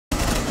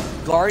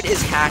guard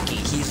is hacking.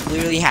 He's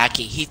literally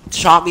hacking. He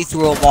shot me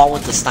through a wall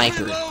with the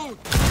sniper.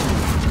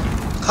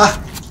 Ha!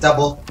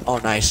 Double. Oh,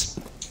 nice.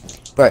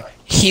 But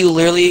he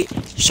literally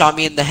shot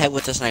me in the head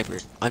with the sniper.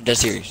 I'm dead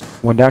serious.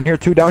 1 down here,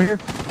 2 down here.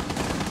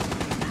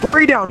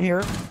 3 down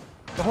here.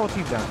 The whole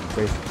team down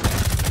here.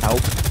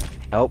 Help.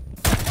 Help.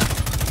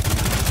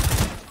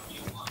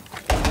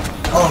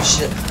 Oh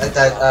shit.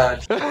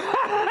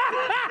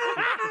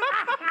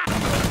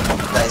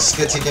 Nice.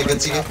 Good ticket, good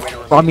ticket.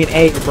 Bro, I mean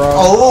A, bro.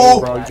 Oh!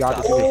 A, bro, you got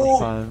this different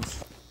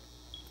times.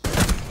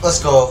 Let's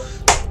go.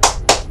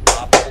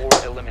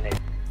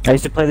 I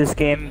used to play this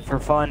game for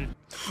fun.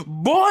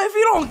 Boy, if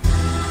you don't...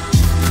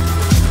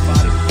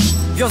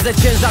 Wiozę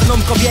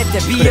ciężarną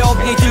kobietę, bije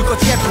od niej tylko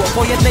ciepło.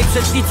 Po jednej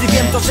przecznicy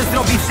wiem to, że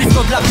zrobi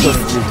wszystko dla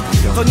bliskich.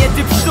 To nie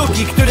typ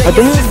sztuki, które jest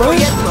wszystko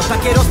jedno.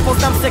 Takie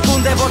rozpoznam w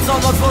sekundę, bo co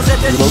otworzę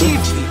też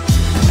dziwki.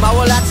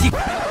 Małolaci...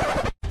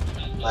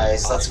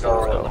 Nice, let's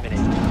go.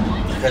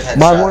 Good headshot.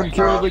 My 1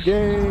 kill of the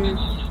game.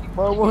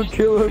 My 1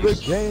 kill of the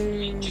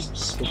game.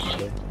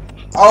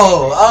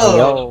 Oh, oh,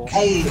 Yo.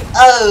 hey,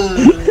 oh.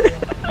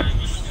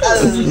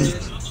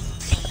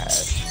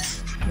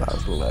 That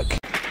was luck.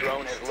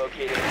 Drone has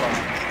located a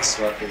bomb.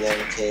 Smoke again,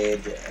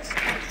 Cade.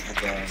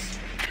 Again.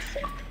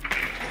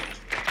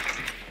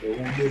 Who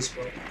this,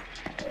 bro?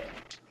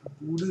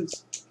 Who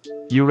this?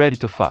 You ready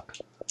to fuck?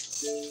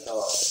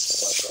 Oh,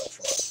 fuck.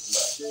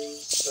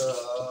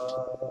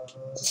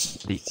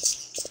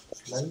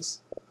 Lens?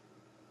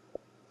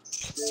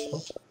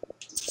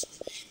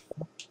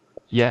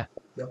 Yeah.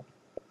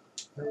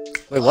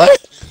 Wait, what?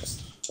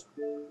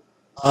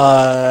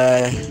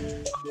 I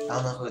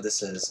don't know who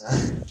this is.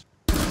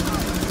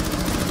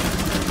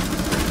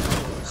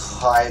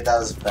 Hi, that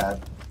was bad.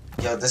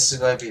 Yo, this is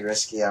going to be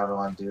risky. I don't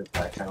want to do it,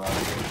 but I kind of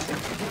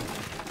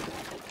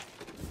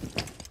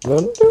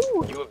want to.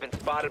 You have been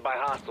spotted by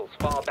hostiles.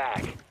 Fall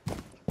back.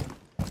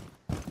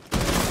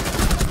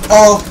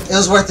 Oh, it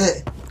was worth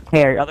it.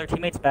 Hey, are your other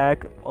teammates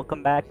back?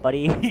 Welcome back,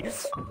 buddy.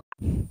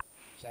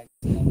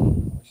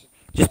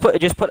 just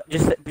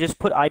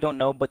put I don't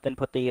know, but then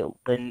put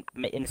then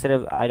instead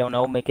of I don't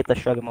know, make it the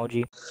shrug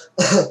emoji.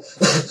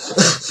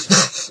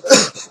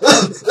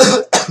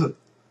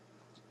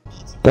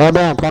 Calm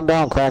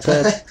down,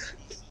 crackhead.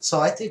 So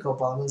I think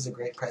Obama's a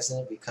great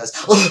president because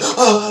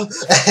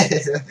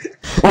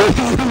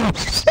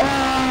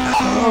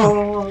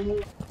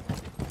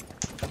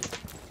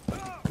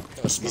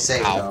you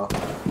say no.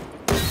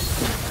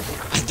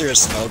 I threw a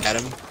smoke at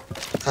him.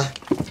 Huh?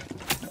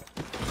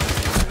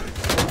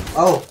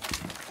 Oh,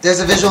 there's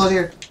a visual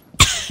here.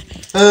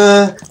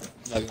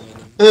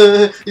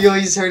 Yo,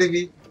 he's hurting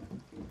me.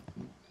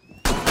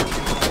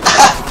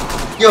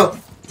 Yo,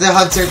 the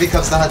hunter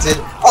becomes the hunted.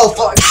 Oh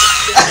fuck!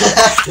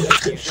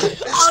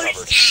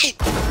 Oh shit!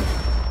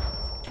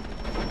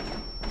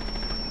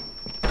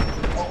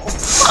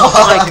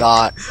 Oh my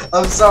god.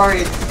 I'm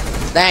sorry.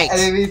 Thanks. I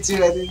didn't mean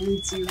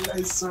to.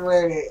 I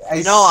swear.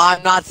 No,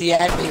 I'm not the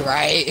enemy,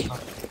 right?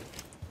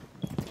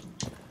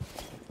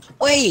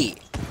 Wait.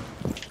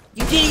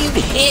 You didn't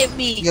even hit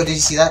me. Yo, did you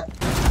see that?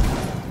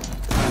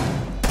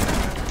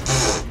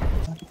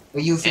 Were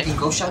you a freaking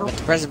ghost shadow? I met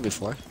the president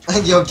before.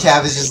 Yo,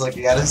 Cav is just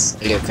looking at us.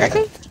 Are you a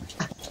cracker?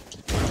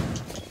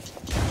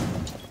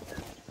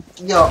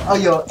 Yo, oh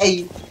yo,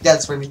 hey,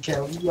 that's for me,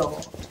 Cav.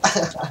 Yo.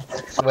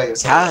 Wait,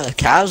 what's that?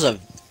 Cow's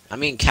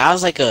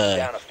like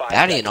a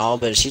baddie and all,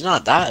 but she's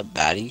not that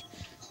baddie.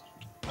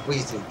 What do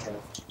you think, Cav?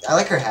 I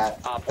like her hat.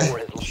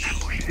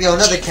 Yo,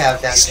 another Cav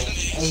dancing.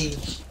 Hey.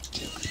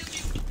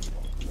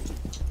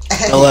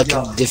 So look,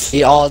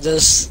 defeat all of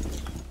this.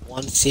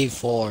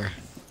 1C4.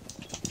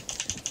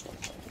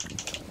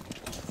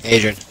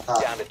 Adrian.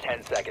 Down to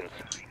 10 seconds.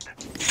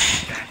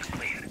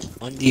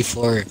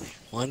 1D4.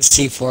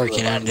 1C4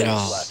 can end it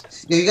all.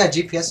 Yo, you got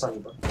GPS on you,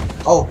 bro.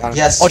 Oh,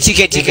 yes. Oh,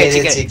 TK.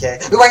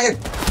 We're right here.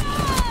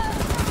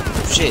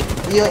 Shit.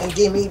 You ain't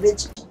give me,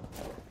 bitch.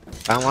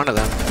 Found one of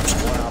them.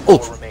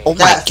 Oh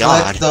my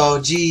god. Though,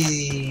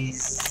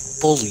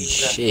 jeez. Holy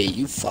shit,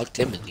 you fucked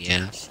him in the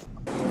ass.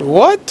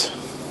 What?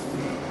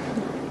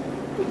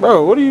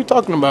 Bro, what are you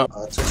talking about?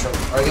 Oh,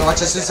 yo,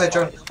 watch a suicide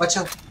drone. Watch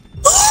out.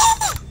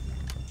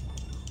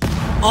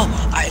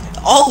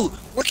 Oh,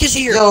 Rook is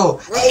here. Yo,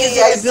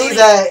 hey, I see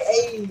that.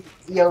 Hey,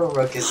 yo,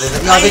 Rook is in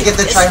it. Yo, they get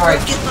the try hard.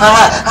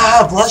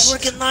 Blush.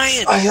 It's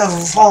Lion. I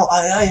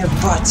have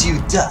brought you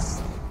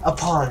death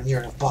upon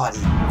your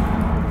body.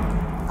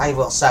 I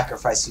will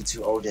sacrifice you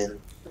to Odin.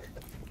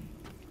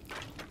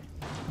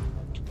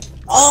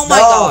 Oh my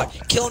god.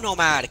 Kill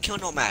Nomad.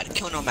 Nomad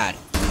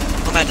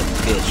is a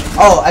bitch.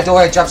 Oh, I don't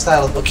wear a jump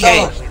style.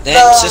 Okay, then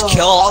just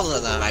kill all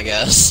of them, I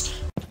guess.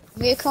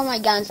 Vehicle my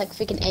gun's like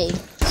freaking A.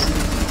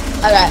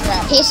 Alright,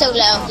 he's so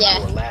low, yeah.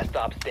 Last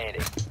stop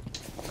standing.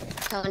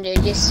 Come on,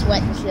 dude, just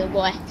sweat this little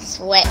boy.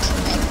 Sweat.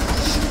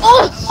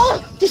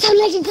 Oh! This is how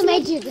legends are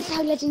made, dude. This is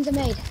how legends are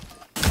made.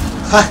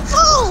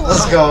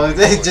 Let's go.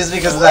 Just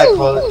because of that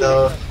quote,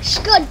 though.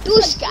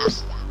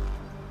 Skadushka.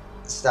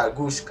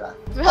 Stagushka.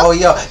 Oh,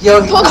 yo.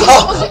 Yo.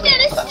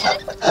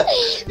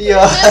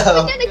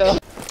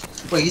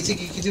 Wait, you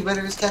think you can do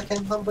better as Cat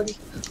Can, buddy?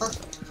 Huh?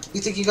 You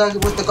think you got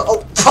it with the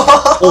go?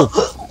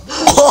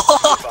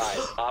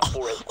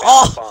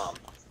 Oh,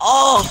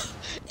 oh,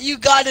 you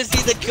gotta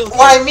see the kill.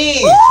 Why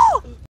me?